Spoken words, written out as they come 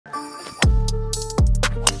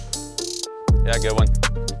Yeah, good one.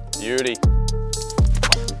 Beauty.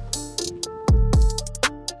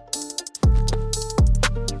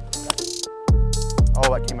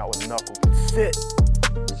 Oh, that came out with knuckle. Sit.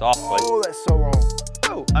 Softly. Oh, that's so wrong.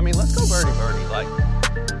 Oh, I mean, let's go birdie birdie. Like.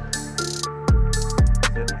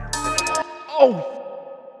 Oh!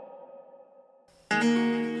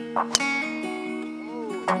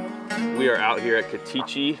 We are out here at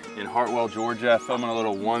Katichi in Hartwell, Georgia, filming a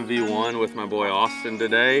little 1v1 with my boy Austin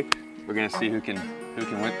today. We're gonna see who can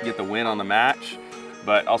get the win on the match.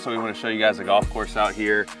 But also we want to show you guys the golf course out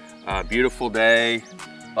here. Beautiful day,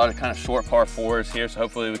 a lot of kind of short par fours here, so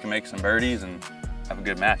hopefully we can make some birdies and have a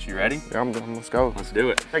good match. You ready? Yeah, I'm good. Let's go. Let's do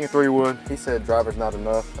it. Taking 3-wood. He said driver's not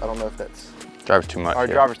enough. I don't know if that's... Driver's too much. Or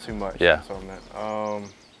driver's too much. Yeah. That's what I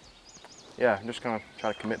meant. Yeah, I'm just gonna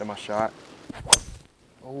try to commit to my shot.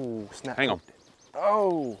 Oh, snap. Hang on.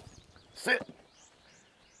 Oh, sit.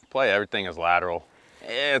 Play everything is lateral.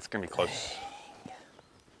 Yeah, it's gonna be close.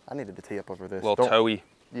 I needed to tee up over this. A little toey.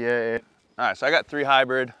 Yeah. All right, so I got 3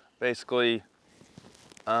 hybrid, basically.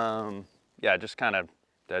 Yeah, just kind of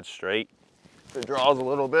dead straight. If it draws a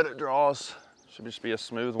little bit, it draws. Should just be a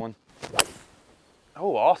smooth one.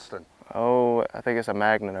 Oh, Austin. Oh, I think it's a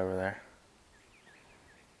magnet over there.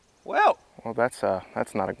 Well, that's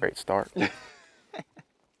not a great start.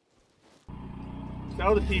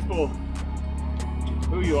 Tell the people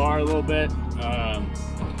who you are a little bit.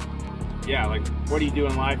 Yeah, like what do you do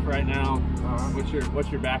in life right now? What's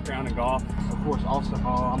your background in golf? Of course, Austin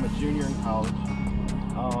Hall. I'm a junior in college.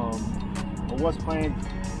 I was playing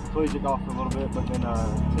collegiate golf for a little bit, but then the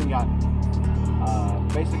team got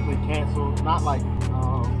basically canceled. Not like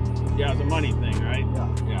yeah, it's a money thing, right?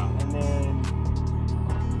 Yeah. And then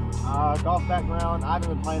golf background. I haven't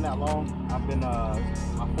been playing that long. I've been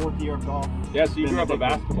my 4th year of golf. Yeah, so you grew up a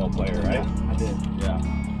basketball player, right? Yeah, I did. Yeah.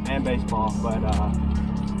 And baseball, but a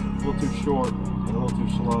little too short and a little too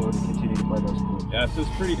slow to continue to play those sports. Yeah, so it's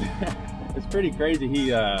pretty it's pretty crazy.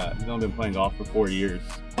 He's only been playing golf for 4 years,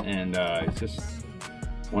 and it's just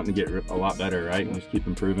wanting to get a lot better, right? And just keep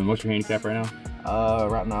improving. What's your handicap right now?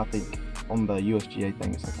 Right now I think on the USGA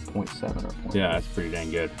thing it's like a 0.7 or 0.8. Yeah, that's pretty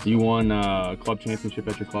dang good. You won club championship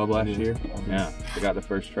at your club last year? Yeah, you got the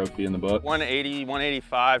first trophy in the book. 180,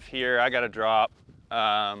 185 here. I got to drop.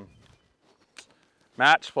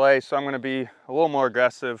 Match play, so I'm going to be a little more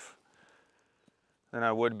aggressive than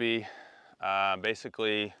I would be.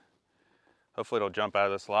 Basically, hopefully it'll jump out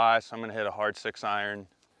of this lie, so I'm going to hit a hard 6-iron.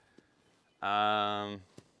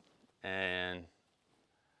 And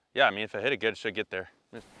yeah, I mean, if I hit it good, it should get there.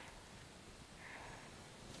 It's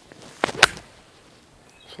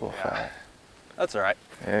a little foul. That's all right.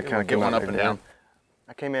 Yeah, it kind of get came one out up and there down.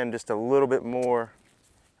 I came in just a little bit more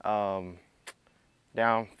down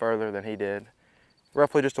further than he did.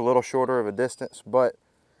 Roughly just a little shorter of a distance, but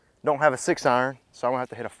don't have a 6-iron, so I'm gonna have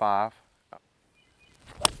to hit a 5.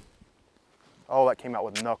 Oh, that came out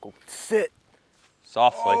with knuckle. Sit.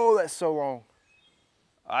 Softly. Oh, that's so wrong.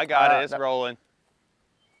 I got it. It's rolling.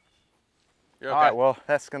 You're okay. All right. Well,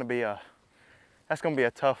 that's gonna be a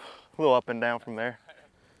tough little up and down from there.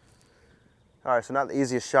 All right. So not the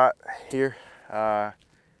easiest shot here. That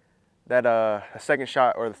second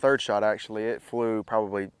shot, or the third shot actually, it flew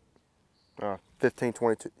probably 15,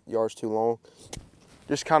 20 yards too long.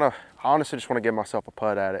 Just kind of, I honestly just want to give myself a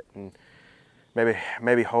putt at it and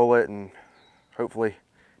maybe hole it, and hopefully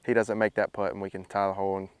he doesn't make that putt and we can tie the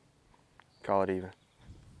hole and call it even.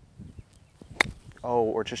 Oh,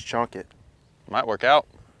 or just chunk it. Might work out.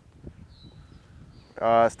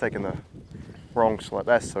 It's taking the wrong slope.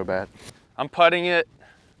 That's so bad. I'm putting it.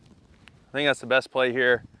 I think that's the best play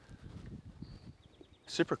here.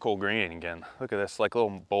 Super cool green again. Look at this, like a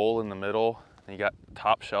little bowl in the middle. And you got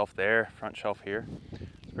top shelf there, front shelf here.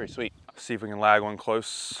 It's pretty sweet. See if we can lag one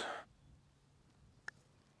close.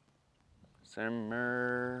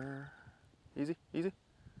 Simmer. Easy, easy.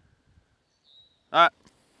 All right.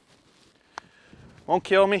 Won't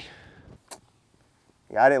kill me.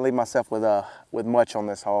 Yeah, I didn't leave myself with much on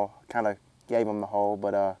this hole. Kind of gave him the hole,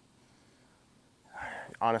 but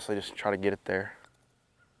honestly, just try to get it there.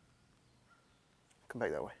 Come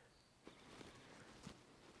back that way.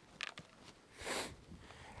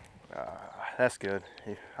 That's good.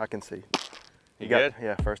 I can see. You got good?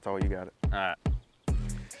 Yeah, first hole, you got it. All right.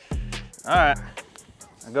 All right.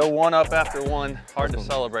 I go one up after one. Hard to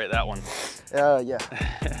celebrate that one. Yeah. Yeah.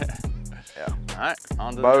 All right,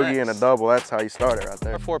 on to the Bogey next. and a double, that's how you start it right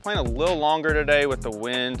there. We're playing a little longer today with the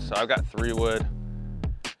wind, so I've got 3-wood.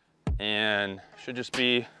 And should just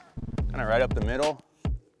be kind of right up the middle.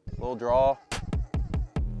 Little draw.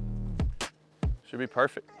 Should be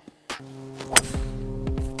perfect.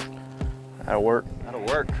 That'll work. That'll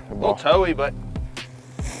work. A little toey, but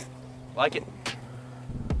like it.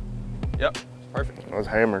 Yep, perfect. I was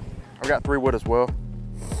hammered. I've got 3 wood as well.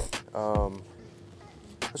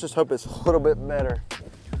 Let's just hope it's a little bit better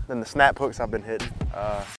than the snap hooks I've been hitting.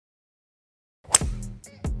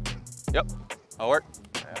 Yep, that'll work.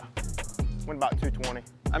 Yeah. Went about 220.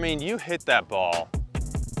 I mean, you hit that ball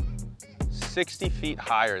 60 feet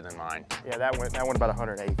higher than mine. Yeah, that went about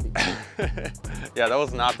 180 feet. Yeah, that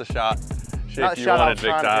was not the shot shape Not the you shot I wanted was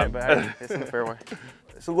big trying time. to hit, but hey, it's in the fairway.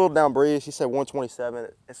 It's a little down breeze. He said 127.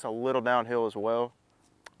 It's a little downhill as well.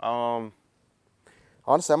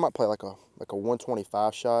 Honestly, I might play like a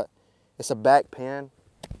 125 shot. It's a back pin.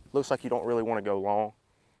 Looks like you don't really want to go long.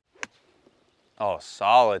 Oh,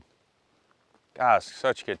 solid. Gosh,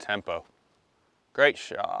 such good tempo. Great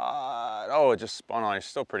shot. Oh, it just spun on. It's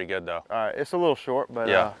still pretty good though. All right, it's a little short, but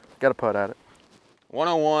Yeah. got to putt at it.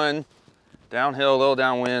 101, downhill, a little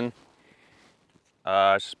downwind.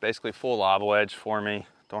 It's just basically full lob wedge for me.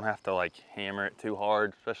 Don't have to like hammer it too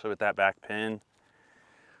hard, especially with that back pin.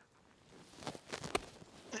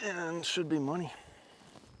 And should be money.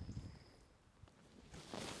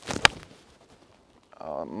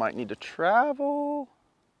 Might need to travel.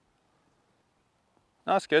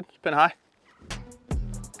 No, it's good. It's been high.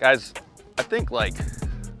 Guys, I think like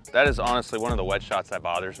that is honestly one of the wedge shots that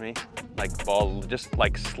bothers me. Like ball just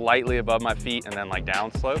like slightly above my feet and then like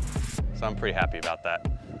down slope. So I'm pretty happy about that.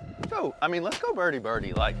 So, I mean, let's go birdie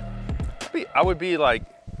birdie. Like, I would be like,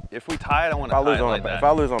 if we tie it, I want to tie it like that. If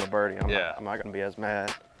I lose on a birdie, I'm Yeah. not going to be as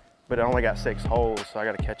mad. But I only got 6 holes, so I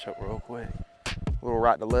got to catch up real quick. A little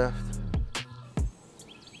right to left.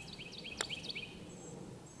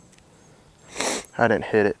 I didn't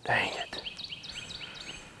hit it. Dang it.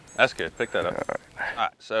 That's good. Pick that up. All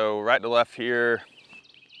right, so right to left here.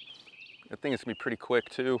 I think it's gonna be pretty quick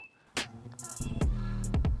too.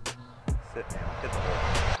 Sit down, hit the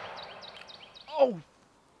hole.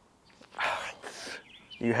 Oh!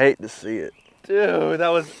 You hate to see it. Dude, that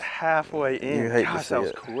was halfway in. You hate to Gosh, see that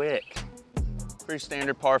was it. quick. Pretty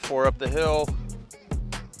standard par 4 up the hill.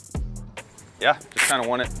 Yeah, just kind of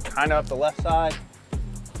want it kind of up the left side.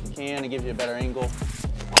 You can, it gives you a better angle.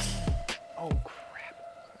 Oh, crap.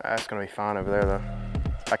 That's going to be fine over there, though.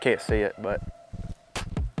 I can't see it, but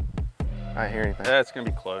I didn't hear anything. That's gonna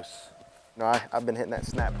be close. No, I've been hitting that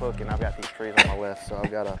snap hook, and I've got these trees on my left, so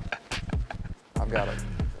I've got to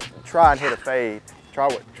try and hit a fade.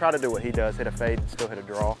 Try to do what he does, hit a fade and still hit a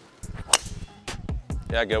draw.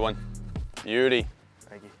 Yeah, good one. Beauty.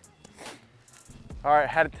 Thank you. All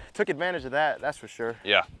right, took advantage of that, that's for sure.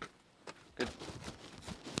 Yeah. Good.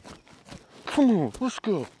 Come on, let's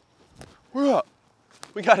go. We're up.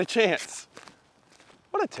 We got a chance.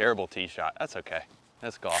 What a terrible tee shot. That's okay.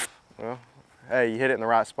 That's golf. Well, hey, you hit it in the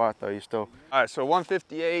right spot, though. You still. All right, so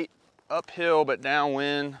 158, uphill but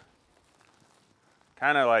downwind.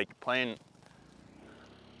 Kind of like playing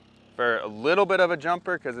for a little bit of a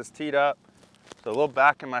jumper because it's teed up. So a little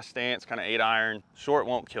back in my stance, kind of 8-iron. Short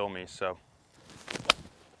won't kill me, so.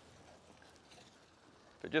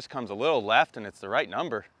 If it just comes a little left and it's the right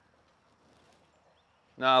number.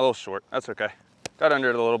 No, a little short, that's okay. Got under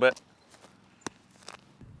it a little bit.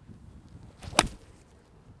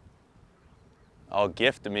 Oh,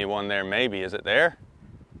 gifted me one there, maybe. Is it there?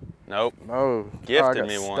 Nope. No. Gifted I got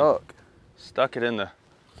me one. stuck. Stuck it in the.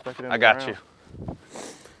 Stuck it in I the got ground. you.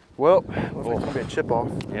 Well, looks like it's gonna be a chip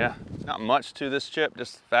off. Yeah. Not much to this chip,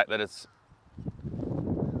 just the fact that it's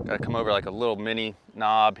got to come over like a little mini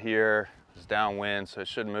knob here. It's downwind, so it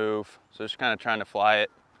should move. So just kind of trying to fly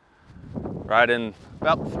it right in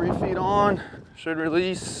about 3 feet on. Should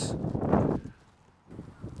release.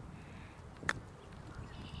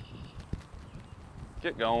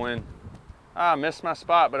 Get going. Ah, I missed my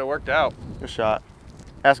spot, but it worked out. Good shot.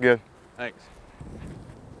 That's good. Thanks.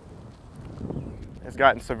 It's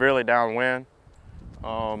gotten severely downwind.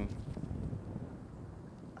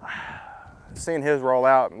 Seeing his roll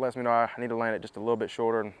out lets me know I need to land it just a little bit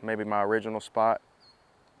shorter than maybe my original spot.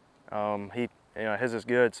 His is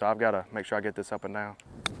good, so I've got to make sure I get this up and down.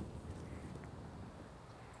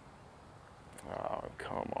 Oh,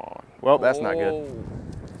 come on. Well, that's not good.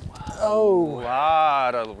 Oh, a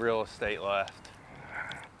lot of real estate left.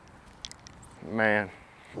 Man.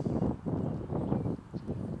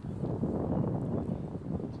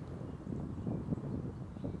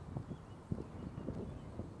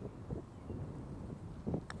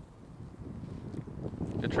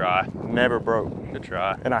 Good try. Never broke. Good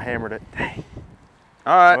try. And I hammered it. Dang.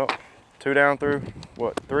 All right. Well, 2 down through,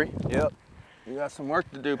 what, 3? Yep. You got some work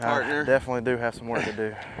to do, partner. I definitely do have some work to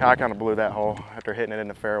do. I kind of blew that hole after hitting it in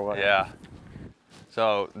the fairway. Yeah.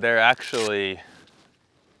 So they're actually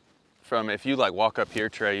from, if you like walk up here,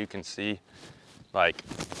 Trey, you can see like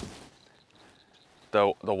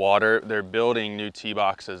the water. They're building new tee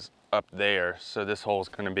boxes up there. So this hole is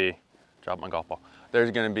going to be, drop my golf ball.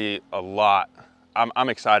 There's going to be a lot. I'm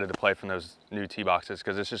excited to play from those new tee boxes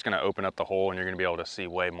because it's just going to open up the hole and you're going to be able to see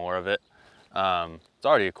way more of it. It's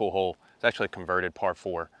already a cool hole. It's actually converted par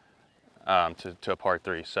 4 to a par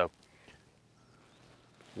 3. So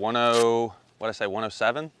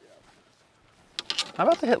 107? How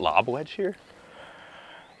about to hit lob wedge here?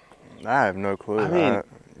 I have no clue. I mean,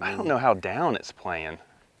 I don't know how down it's playing.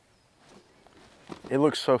 It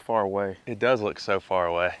looks so far away. It does look so far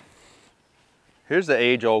away. Here's the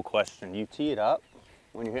age-old question. You tee it up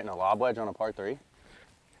when you're hitting a lob wedge on a par 3?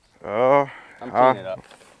 I'm teeing it up.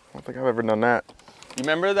 I don't think I've ever done that. You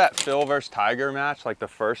remember that Phil versus Tiger match, like the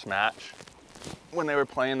first match? When they were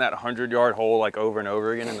playing that 100-yard hole like over and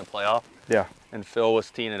over again in the playoff? Yeah. And Phil was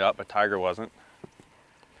teeing it up, but Tiger wasn't.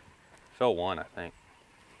 Phil won, I think.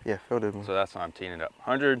 Yeah, Phil did one. So that's why I'm teeing it up.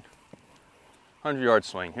 100-yard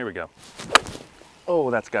swing. Here we go.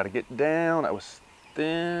 Oh, that's got to get down. That was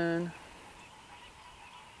thin.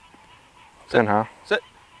 Sit high. Sit.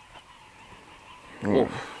 Oof.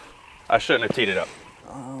 I shouldn't have teed it up.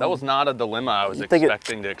 That was not a dilemma I was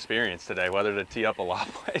expecting to experience today, whether to tee up a lob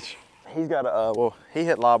wedge. He's got a, well, he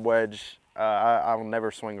hit lob wedge. I will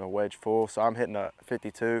never swing a wedge full, so I'm hitting a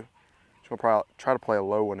 52. Just gonna probably try to play a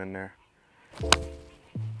low one in there.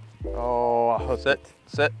 Oh, I hooked it.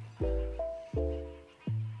 Sit.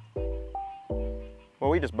 Well,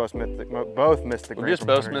 we just both missed the green. We just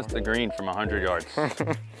both missed the green from 100 yards.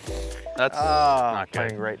 That's not good.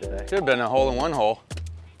 Playing great today. Could have been a hole-in-one hole.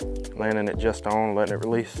 Landing it just on, letting it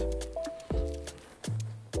release.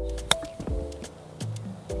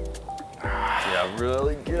 Yeah,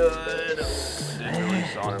 really good. Didn't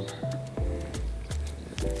release on him.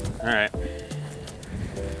 All right.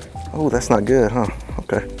 Oh, that's not good, huh?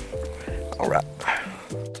 Okay. All right.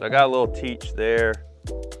 So I got a little teach there.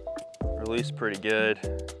 Released pretty good.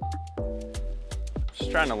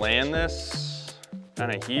 Just trying to land this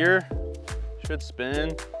kind of here. Should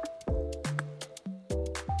spin.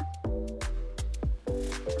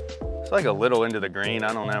 It's like a little into the green,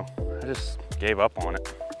 I don't know. I just gave up on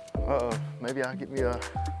it. Uh-oh, maybe I'll get me a,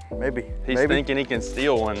 maybe. He's thinking he can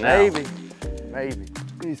steal one now. Maybe.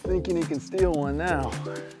 He's thinking he can steal one now.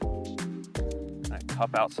 That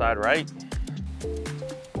cup outside right.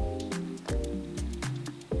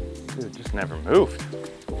 Dude, it just never moved.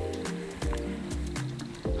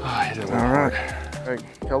 Oh, I hit it All right. All right,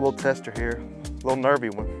 got a little tester here. A little nervy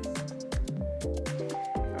one.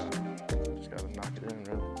 Just gotta knock it in,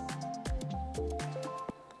 really.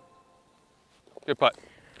 Good putt.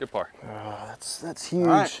 Good par. That's huge.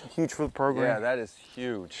 Right. Huge for the program. Yeah, that is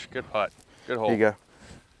huge. Good putt. Good hole. Here you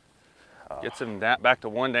go. Gets him back to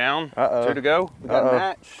 1 down. Uh-oh. 2 to go. We got a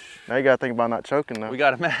match. Now you gotta think about not choking though. We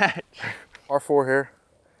got a match. R4 here.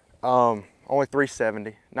 Only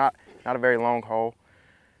 370. Not a very long hole.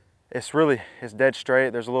 It's dead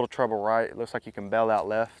straight. There's a little trouble right. It looks like you can bail out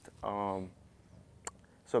left.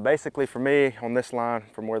 So basically for me on this line,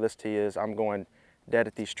 from where this tee is, I'm going dead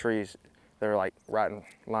at these trees. They're like right in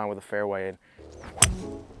line with the fairway. And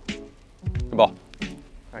Good ball.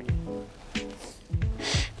 thank you.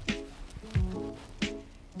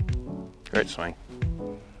 Great swing.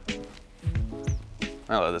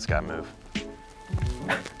 I'll let this guy move.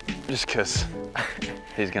 Just cause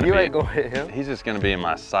he's gonna You ain't gonna hit him. He's just gonna be in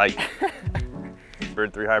my sight.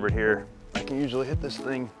 Bird 3 hybrid here. I can usually hit this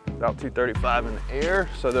thing about 235 in the air.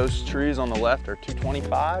 So those trees on the left are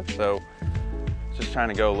 225. So just trying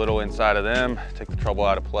to go a little inside of them, take the trouble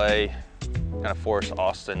out of play, kind of force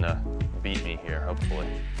Austin to beat me here, hopefully.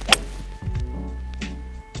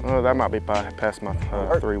 Oh, that might be past my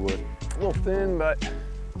 3 wood. A little thin, but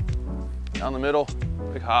down the middle,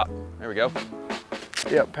 big hop. There we go.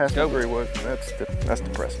 Yep, past my 3 wood. That's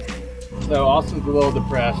depressing. So Austin's a little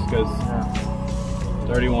depressed because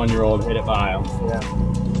 31-year-old hit it by him. Yeah.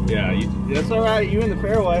 Yeah, that's all right. You in the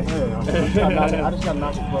fairway. I just got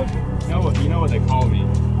knocked it closer. You know what they call me?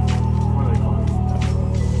 What are they called?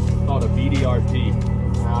 It's called a BDRP.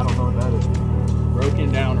 I don't know what that is.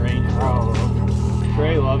 Broken down range pro. Oh,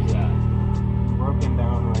 Trey loves that. broken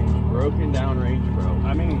down range. Broken down range pro.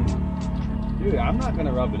 I mean, dude, I'm not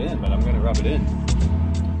gonna rub it in, but I'm gonna rub it in.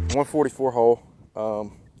 144 hole.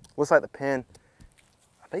 Looks like the pin.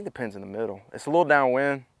 I think the pin's in the middle. It's a little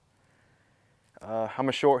downwind. I'm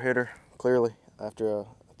a short hitter, clearly. After a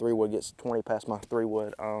 3 wood gets 20 past my 3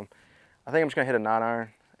 wood, I think I'm just gonna hit a 9-iron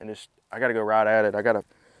and I gotta go right at it. I gotta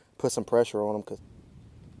put some pressure on them because.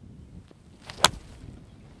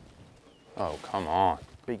 Oh, come on.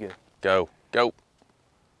 Be good. Go.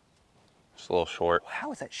 Just a little short.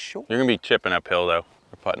 How is that short? You're gonna be chipping uphill though,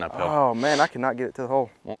 or putting uphill. Oh man, I cannot get it to the hole.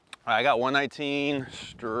 Well, I got 119,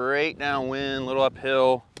 straight downwind, little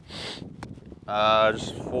uphill.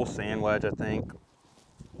 Just full sand wedge, I think.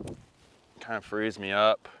 Kind of frees me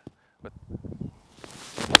up.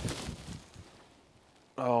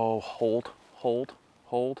 Oh, hold.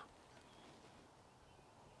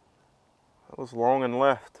 That was long and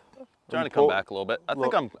left. Trying to come back a little bit. I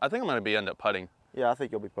think I'm gonna end up putting. Yeah, I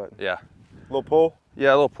think you'll be putting. Yeah. Little pull? Yeah,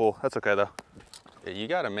 a little pull. That's okay though. Yeah, you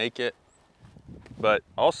gotta make it. But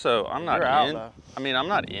also, I'm not You're in. out, though. I mean, I'm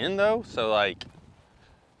not in though, so like,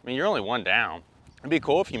 I mean, you're only one down. It'd be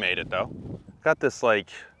cool if you made it though. Got this like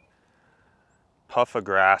puff of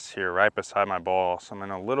grass here right beside my ball, so I'm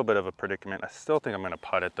in a little bit of a predicament. I still think I'm gonna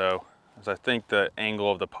putt it though, because I think the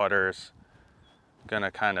angle of the putter is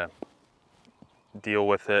gonna kind of deal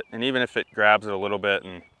with it. And even if it grabs it a little bit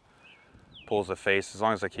and pulls the face, as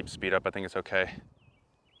long as I keep speed up, I think it's okay.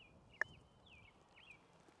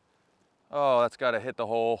 Oh, that's got to hit the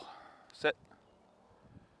hole. Sit.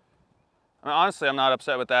 I mean, honestly, I'm not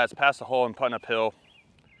upset with that. It's past the hole and putting uphill.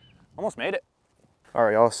 Almost made it. All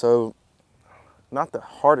right, y'all, so not the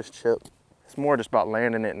hardest chip. It's more just about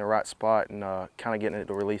landing it in the right spot and kind of getting it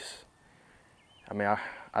to release. I mean,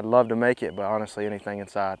 I'd love to make it, but honestly, anything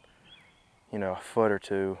inside, you know, a foot or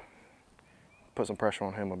two, put some pressure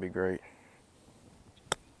on him would be great.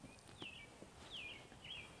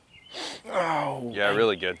 Oh. Yeah,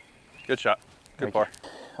 really good. Good shot. Good par.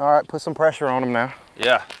 All right, put some pressure on him now.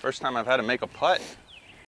 Yeah, first time I've had to make a putt.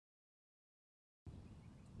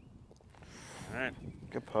 All right.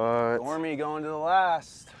 Good putt. Stormy going to the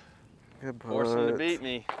last. Good putt. Force him to beat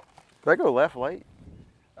me. Did I go left late?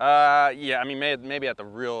 Yeah, I mean, maybe at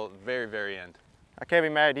the very end. I can't be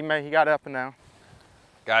mad. He got up and down.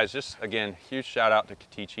 Guys, just again, huge shout out to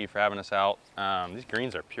Katichi for having us out. These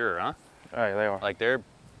greens are pure, huh? Oh, yeah, they are. Like they're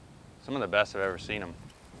some of the best I've ever seen them.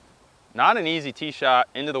 Not an easy tee shot,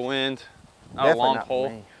 into the wind, not Definitely a long not hole.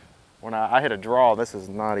 me. When I hit a draw, this is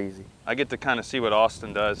not easy. I get to kind of see what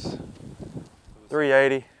Austin does.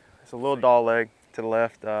 380. It's a little dog leg to the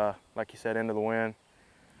left, like you said, into the wind.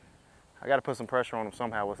 I got to put some pressure on him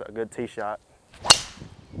somehow with a good tee shot.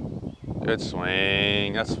 Good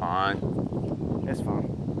swing, that's fine. It's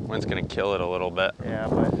fine. Wind's gonna kill it a little bit. Yeah,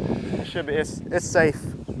 but it should be. It's safe.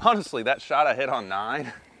 Honestly, that shot I hit on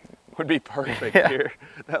 9 would be perfect Yeah. here.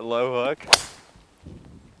 That low hook.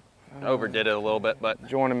 Overdid it a little bit, but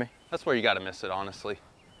Joining me. that's where you got to miss it, honestly.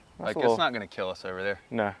 Like, a little- it's not going to kill us over there.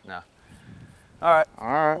 No. No. All right. All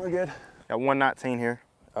right. We're good. Got 119 here.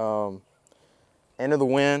 End of the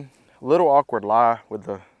wind. A little awkward lie with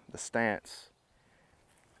the stance.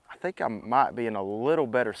 I think I might be in a little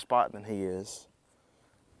better spot than he is.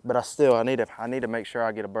 But I need to make sure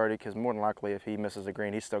I get a birdie, because more than likely if he misses a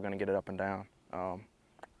green, he's still going to get it up and down.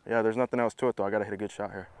 Yeah, there's nothing else to it though. I got to hit a good shot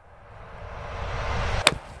here.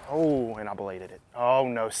 Oh, and I bladed it. Oh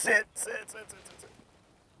no, sit.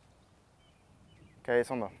 Okay, it's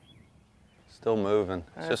on the. Still moving.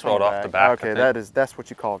 It's just on rolled off the back. Okay, that's what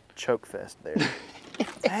you call choke fest there.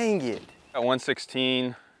 Dang it. At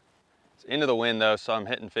 116. It's into the wind though, so I'm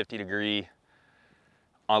hitting 50 degree.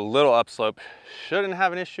 On a little upslope. Shouldn't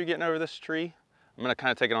have an issue getting over this tree. I'm gonna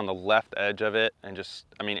kind of take it on the left edge of it and just,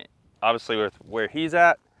 I mean, obviously with where he's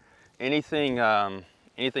at, anything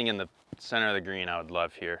in the center of the green I would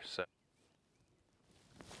love here. So.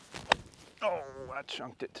 Oh, I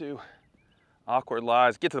chunked it too. Awkward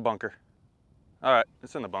lies. Get to the bunker. All right,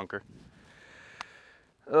 it's in the bunker.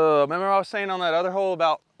 Remember I was saying on that other hole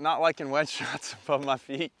about not liking wedge shots above my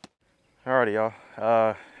feet? Alrighty, y'all.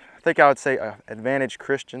 I think I would say advantage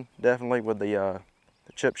Christian, definitely, with the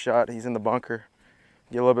chip shot. He's in the bunker.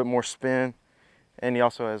 Get a little bit more spin. And he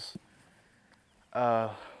also has,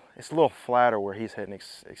 it's a little flatter where he's hitting,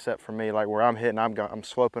 except for me. Like where I'm hitting, I'm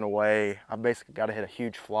sloping away. I basically got to hit a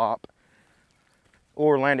huge flop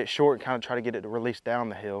or land it short and kind of try to get it to release down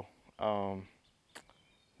the hill.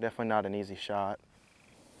 Definitely not an easy shot.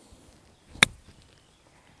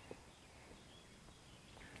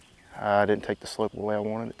 I didn't take the slope the way I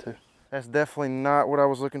wanted it to. That's definitely not what I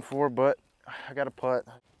was looking for, but I got a putt.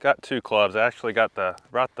 Got 2 clubs. I actually brought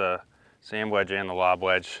the sand wedge and the lob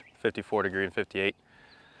wedge, 54 degree and 58.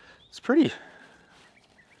 It's pretty, I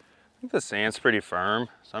think the sand's pretty firm,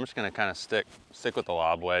 so I'm just gonna kind of stick with the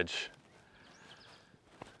lob wedge.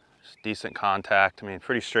 Just decent contact. I mean,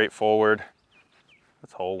 pretty straightforward.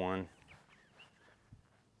 Let's hole one.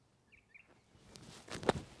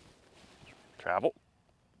 Travel.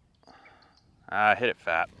 I hit it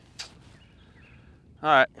fat. All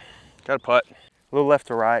right, got a putt. A little left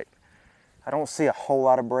to right. I don't see a whole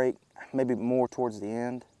lot of break, maybe more towards the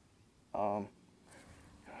end.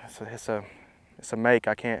 It's a make.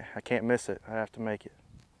 I can't miss it. I have to make it.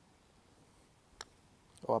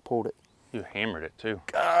 Oh, I pulled it. You hammered it too.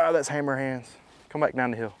 God, that's hammer hands. Come back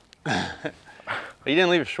down the hill. You didn't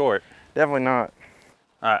leave it short. Definitely not.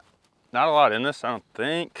 All right, not a lot in this, I don't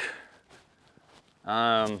think.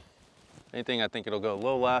 Anything, I think it'll go a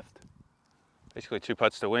little left. Basically 2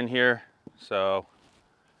 putts to win here. So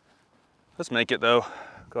let's make it though.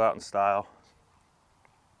 Go out in style.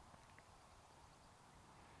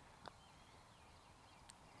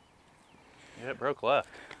 Yeah, it broke left.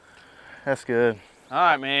 That's good. All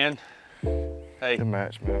right, man. Hey, Good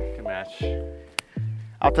match, man. good match.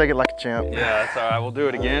 I'll take it like a champ. Yeah, that's all right. We'll do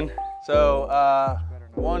it again. So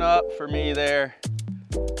 1 up for me there.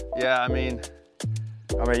 Yeah, I mean,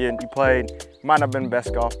 you played, might not have been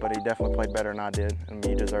best golf, but he definitely played better than I did. I mean,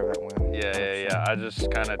 you deserve that win. yeah. I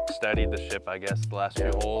just kind of steadied the ship, I guess, the last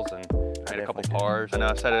few holes and made a couple definitely did. pars. I know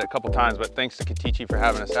I said it a couple times, but thanks to Katichi for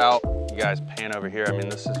having us out. You guys pan over here. I mean,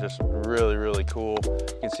 this is just really, really cool.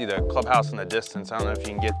 You can see the clubhouse in the distance. I don't know if you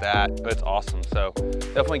can get that, but it's awesome. So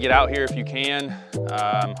definitely get out here if you can.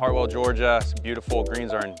 Hartwell, Georgia, it's beautiful.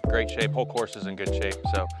 Greens are in great shape. Whole course is in good shape.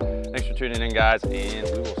 So thanks for tuning in, guys, and we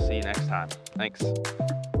will see you next time. Thanks.